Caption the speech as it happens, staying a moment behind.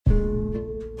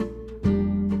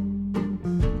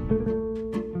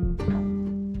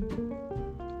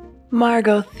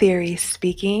Margot Theory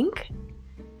speaking.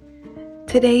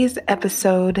 Today's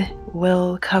episode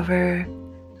will cover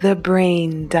the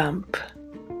brain dump.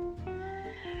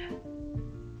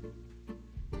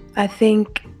 I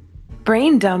think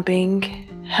brain dumping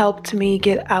helped me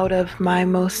get out of my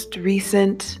most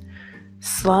recent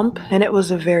slump, and it was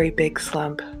a very big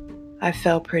slump. I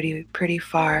fell pretty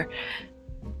far.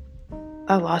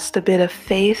 I lost a bit of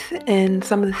faith in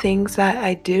some of the things that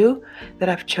I do, that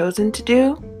I've chosen to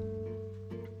do.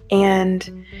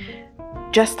 And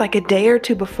just like a day or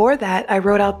two before that, I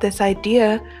wrote out this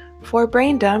idea for a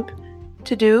brain dump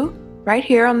to do right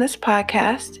here on this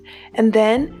podcast. And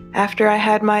then after I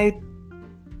had my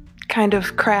kind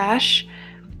of crash,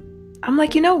 I'm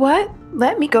like, you know what?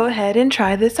 Let me go ahead and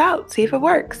try this out, see if it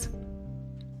works.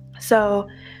 So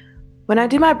when I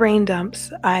do my brain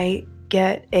dumps, I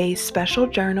get a special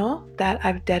journal that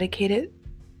I've dedicated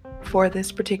for this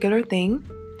particular thing,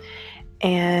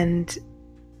 and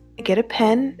I get a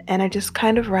pen and I just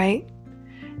kind of write,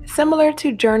 similar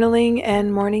to journaling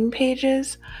and morning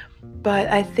pages, but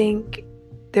I think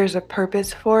there's a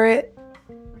purpose for it.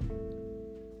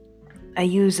 I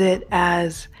use it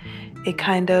as a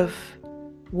kind of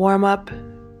warm up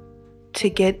to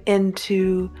get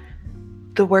into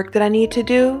the work that I need to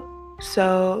do.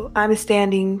 So I'm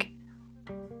standing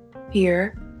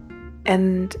here,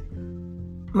 and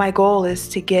my goal is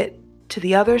to get to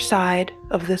the other side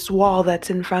of this wall that's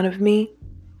in front of me.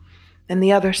 And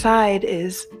the other side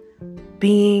is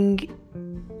being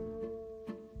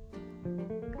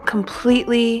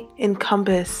completely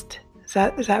encompassed. Is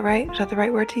that right? Is that the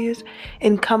right word to use?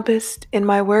 Encompassed in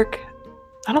my work?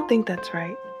 I don't think that's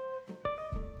right.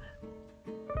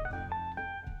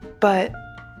 But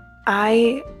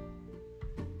I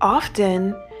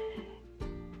often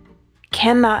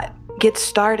cannot get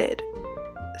started.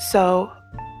 So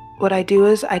what I do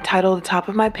is I title the top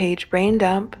of my page Brain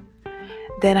Dump.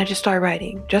 Then I just start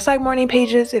writing. Just like morning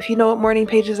pages. If you know what morning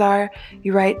pages are,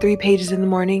 you write 3 pages in the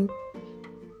morning.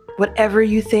 Whatever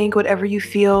you think, whatever you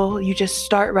feel, you just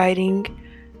start writing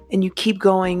and you keep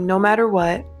going no matter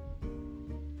what.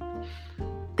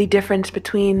 The difference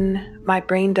between my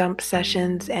brain dump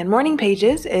sessions and morning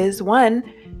pages is,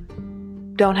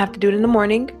 1, don't have to do it in the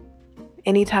morning,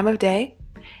 any time of day.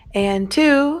 And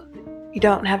 2, you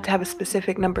don't have to have a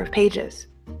specific number of pages.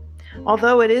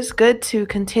 Although it is good to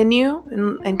continue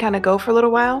and kind of go for a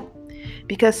little while,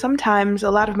 because sometimes a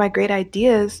lot of my great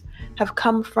ideas have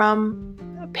come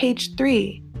from page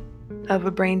 3 of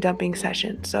a brain dumping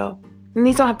session. So, and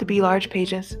these don't have to be large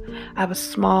pages. I have a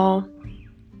smaller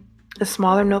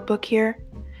notebook here.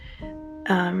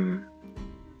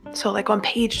 So like on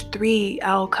page 3,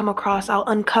 I'll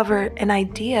uncover an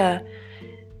idea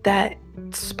that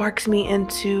sparks me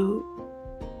into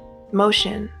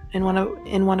motion in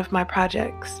one of my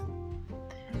projects.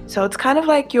 So it's kind of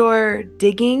like you're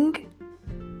digging.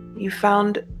 You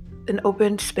found an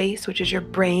open space, which is your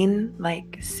brain,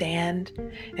 like sand,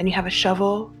 and you have a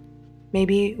shovel,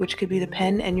 maybe, which could be the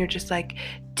pen, and you're just like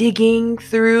digging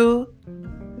through,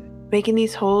 making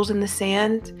these holes in the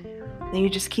sand, and you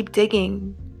just keep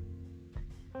digging.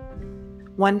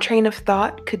 One train of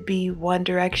thought could be one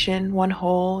direction, one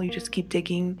hole. You just keep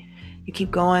digging, you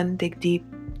keep going, dig deep.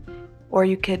 Or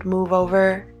you could move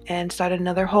over and start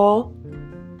another hole,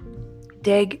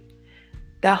 dig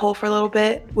that hole for a little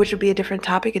bit, which would be a different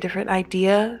topic, a different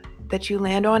idea that you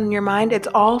land on in your mind. It's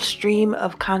all stream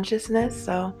of consciousness.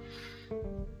 So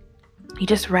you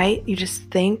just write, you just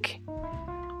think,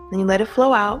 and you let it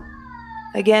flow out.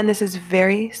 Again, this is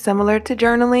very similar to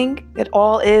journaling.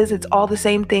 It's all the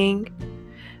same thing.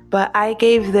 But I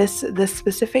gave this the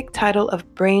specific title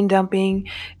of brain dumping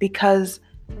because,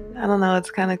 I don't know,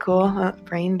 it's kind of cool.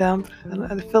 Brain dump.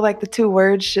 I feel like the 2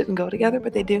 words shouldn't go together,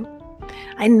 but they do.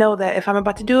 I know that if I'm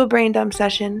about to do a brain dump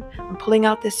session, I'm pulling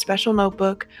out this special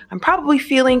notebook. I'm probably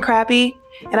feeling crappy,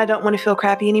 and I don't want to feel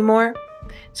crappy anymore.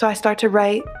 So I start to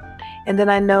write, and then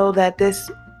I know that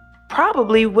this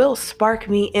probably will spark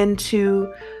me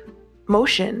into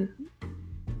motion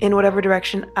in whatever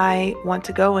direction I want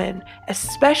to go in,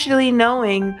 especially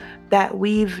knowing that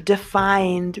we've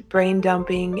defined brain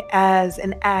dumping as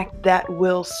an act that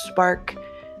will spark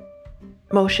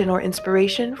motion or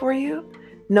inspiration for you.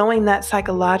 Knowing that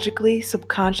psychologically,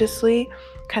 subconsciously,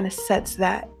 kind of sets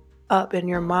that up in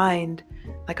your mind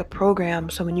like a program.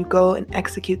 So when you go and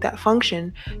execute that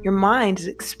function, your mind is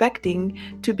expecting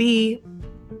to be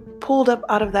pulled up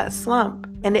out of that slump,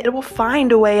 and it will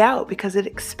find a way out because it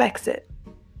expects it.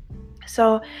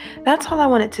 So that's all I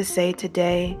wanted to say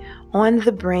today on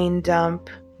the brain dump.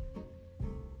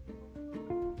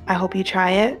 I hope you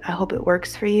try it. I hope it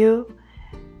works for you.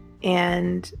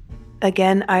 And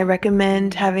Again, I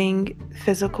recommend having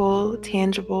physical,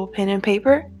 tangible pen and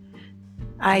paper.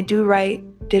 I do write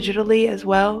digitally as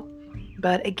well,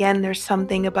 but again, there's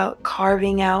something about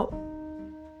carving out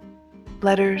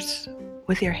letters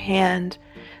with your hand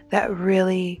that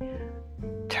really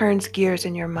turns gears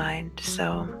in your mind.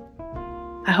 So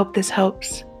I hope this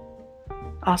helps.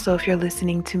 Also, if you're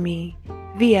listening to me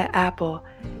via Apple,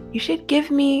 you should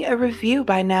give me a review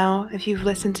by now if you've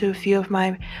listened to a few of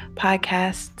my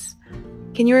podcasts.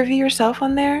 Can you review yourself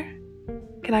on there?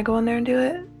 Can I go on there and do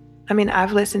it? I mean,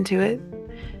 I've listened to it.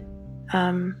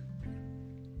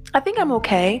 I think I'm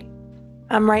okay.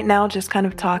 I'm right now just kind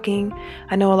of talking.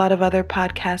 I know a lot of other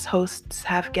podcast hosts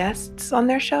have guests on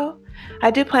their show.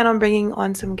 I do plan on bringing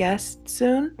on some guests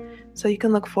soon, so you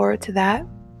can look forward to that.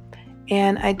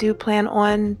 And I do plan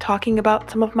on talking about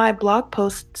some of my blog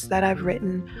posts that I've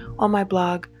written on my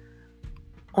blog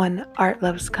on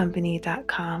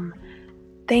artlovescompany.com.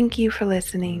 Thank you for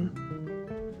listening.